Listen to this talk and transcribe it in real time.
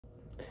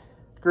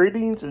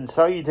Greetings and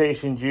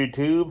salutations,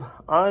 YouTube.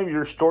 I'm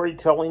your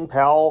storytelling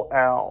pal,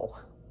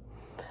 Al.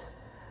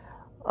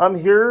 I'm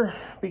here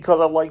because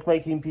I like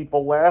making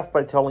people laugh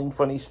by telling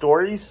funny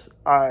stories.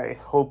 I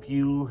hope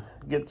you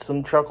get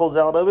some chuckles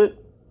out of it.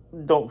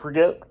 Don't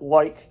forget,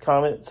 like,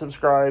 comment,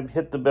 subscribe,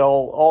 hit the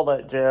bell, all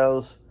that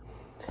jazz.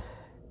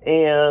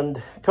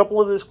 And a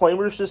couple of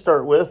disclaimers to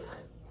start with.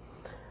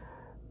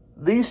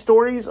 These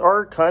stories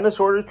are kind of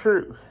sort of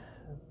true,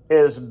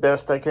 as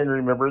best I can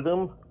remember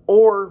them,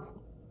 or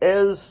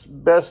as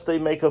best they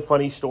make a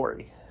funny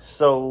story.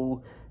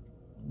 So,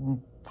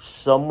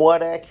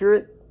 somewhat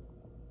accurate.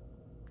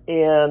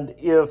 And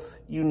if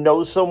you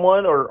know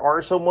someone or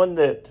are someone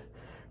that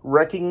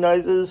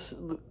recognizes,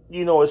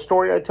 a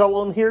story I tell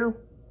on here,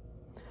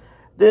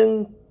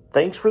 then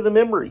thanks for the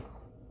memory.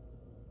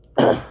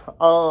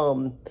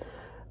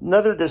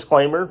 Another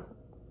disclaimer,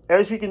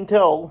 as you can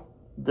tell,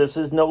 this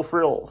is no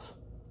frills.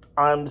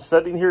 I'm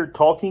sitting here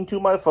talking to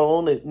my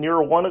phone at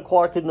near 1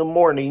 o'clock in the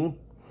morning,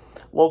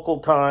 local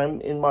time,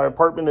 in my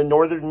apartment in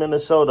northern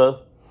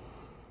Minnesota,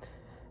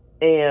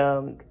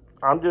 and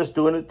I'm just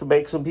doing it to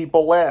make some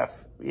people laugh.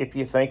 If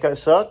you think I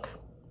suck,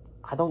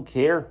 I don't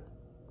care.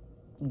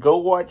 Go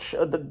watch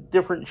a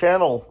different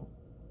channel,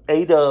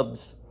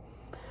 A-Dubs,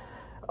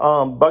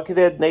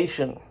 Buckethead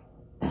Nation,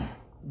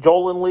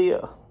 Joel and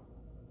Leah,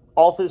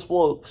 Office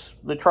Blokes,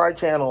 the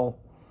Tri-Channel,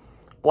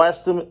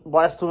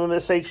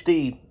 Blasphemous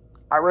HD.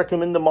 I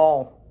recommend them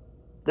all.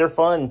 They're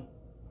fun.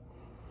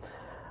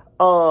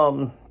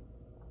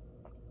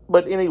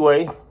 But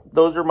anyway,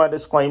 those are my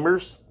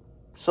disclaimers.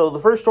 So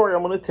the first story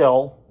I'm going to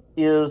tell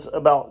is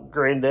about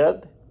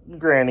Granddad,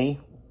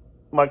 Granny,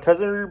 my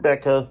cousin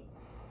Rebecca,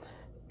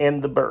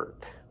 and the bird.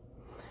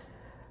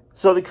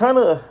 So to kind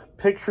of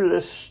picture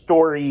this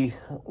story,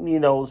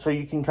 so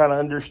you can kind of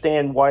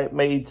understand why it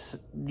made,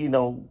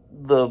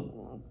 the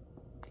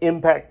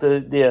impact that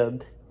it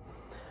did.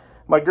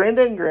 My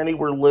granddad and granny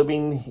were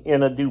living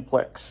in a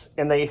duplex,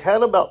 and they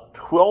had about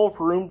 12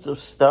 rooms of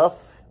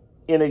stuff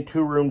in a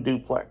 2-room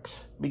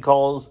duplex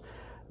because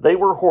they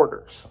were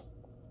hoarders.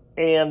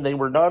 And they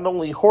were not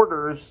only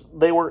hoarders,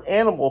 they were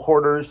animal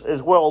hoarders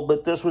as well,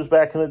 but this was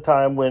back in a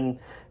time when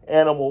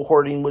animal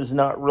hoarding was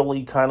not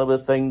really kind of a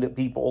thing that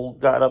people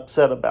got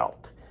upset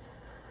about.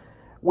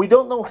 We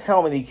don't know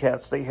how many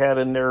cats they had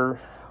in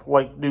their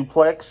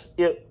duplex.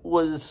 It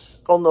was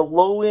on the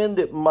low end,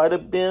 it might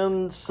have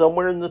been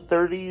somewhere in the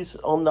 30s.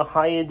 On the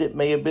high end, it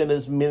may have been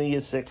as many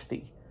as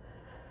 60.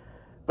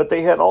 But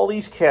they had all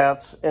these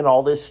cats and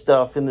all this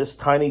stuff in this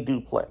tiny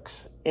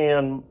duplex.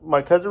 And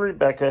my cousin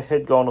Rebecca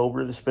had gone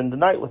over to spend the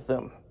night with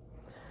them.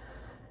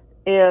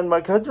 And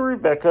my cousin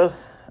Rebecca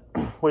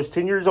was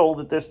 10 years old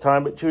at this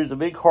time, but she was a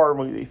big horror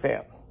movie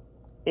fan.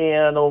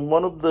 And on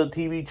one of the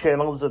TV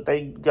channels that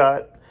they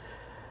got,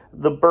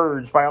 The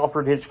Birds by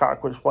Alfred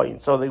Hitchcock was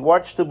playing. So they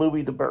watched the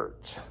movie The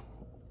Birds.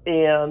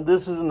 And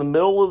this is in the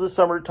middle of the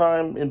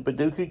summertime in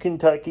Paducah,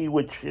 Kentucky,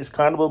 which is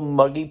kind of a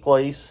muggy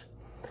place.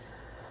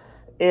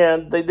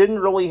 And they didn't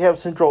really have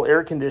central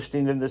air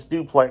conditioning in this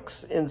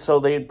duplex. And so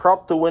they had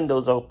propped the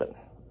windows open.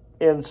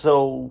 And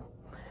so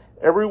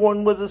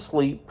everyone was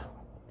asleep.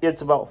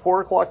 It's about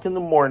 4 o'clock in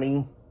the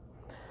morning.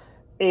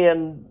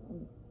 And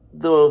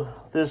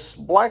this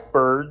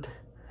blackbird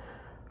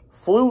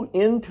flew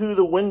into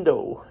the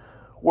window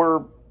where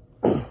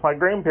my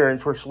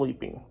grandparents were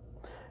sleeping.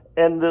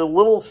 And the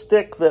little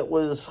stick that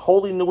was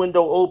holding the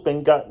window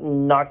open got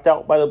knocked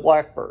out by the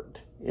blackbird.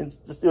 It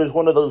was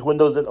one of those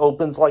windows that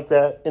opens like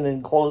that and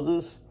then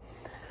closes.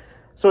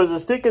 So as the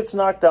stick gets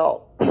knocked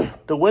out,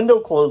 the window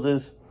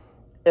closes,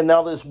 and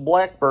now this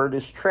blackbird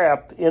is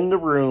trapped in the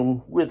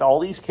room with all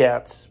these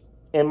cats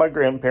and my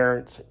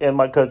grandparents and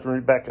my cousin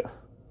Rebecca.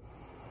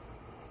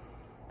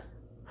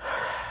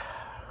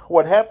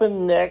 What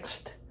happened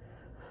next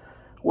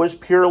was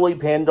purely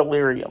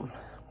pandalirium.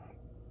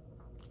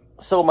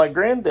 So my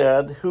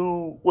granddad,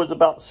 who was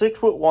about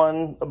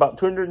 6'1", about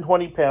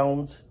 220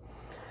 pounds,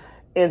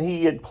 and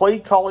he had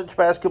played college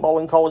basketball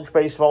and college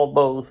baseball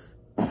both,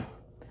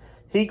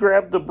 he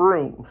grabbed the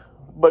broom.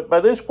 But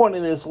by this point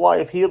in his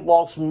life, he had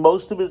lost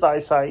most of his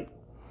eyesight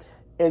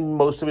and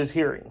most of his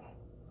hearing.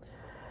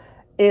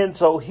 And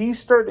so he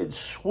started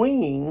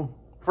swinging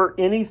for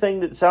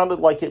anything that sounded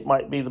like it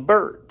might be the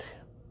bird.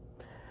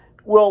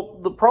 Well,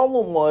 the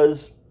problem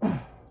was,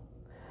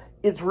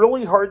 it's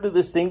really hard to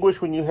distinguish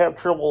when you have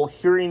trouble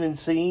hearing and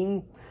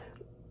seeing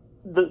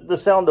the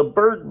sound a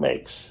bird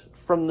makes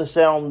from the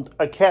sound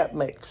a cat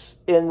makes.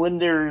 And when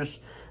there's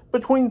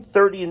between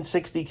 30 and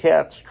 60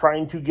 cats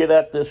trying to get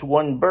at this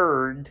one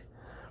bird,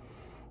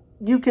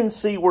 you can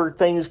see where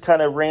things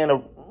kind of ran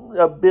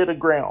a bit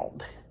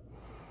aground.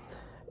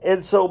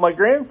 And so my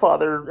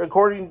grandfather,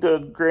 according to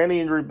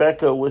Granny and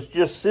Rebecca, was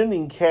just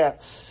sending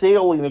cats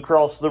sailing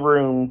across the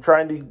room,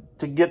 trying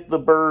to get the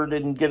bird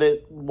and get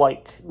it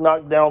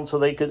knocked down so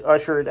they could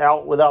usher it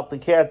out without the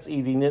cats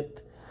eating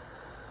it.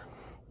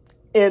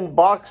 and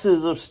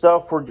boxes of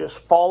stuff were just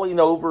falling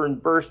over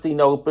and bursting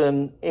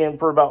open. And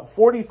for about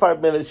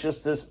 45 minutes,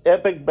 just this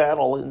epic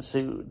battle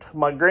ensued.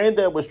 My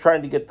granddad was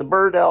trying to get the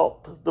bird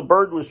out. The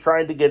bird was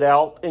trying to get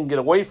out and get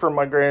away from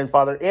my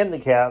grandfather and the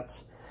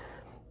cats.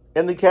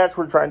 And the cats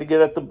were trying to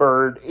get at the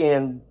bird.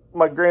 And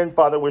my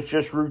grandfather was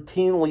just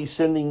routinely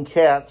sending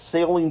cats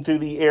sailing through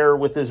the air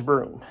with his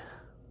broom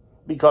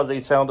because they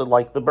sounded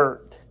like the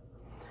bird.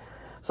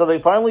 So they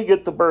finally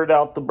get the bird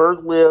out. The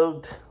bird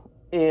lived,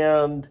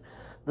 and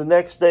the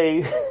next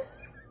day,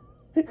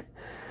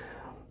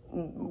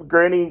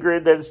 Granny and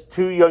Granddad's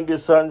two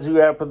youngest sons, who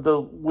happened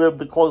to live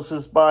the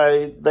closest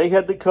by, they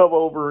had to come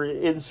over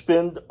and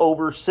spend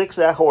over 6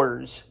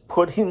 hours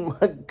putting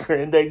my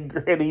Granddad and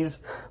Granny's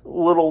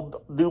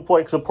little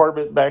duplex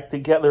apartment back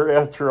together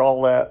after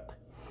all that.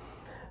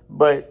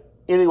 But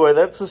anyway,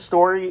 that's the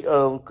story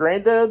of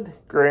Granddad,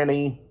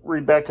 Granny,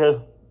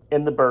 Rebecca,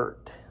 and the bird.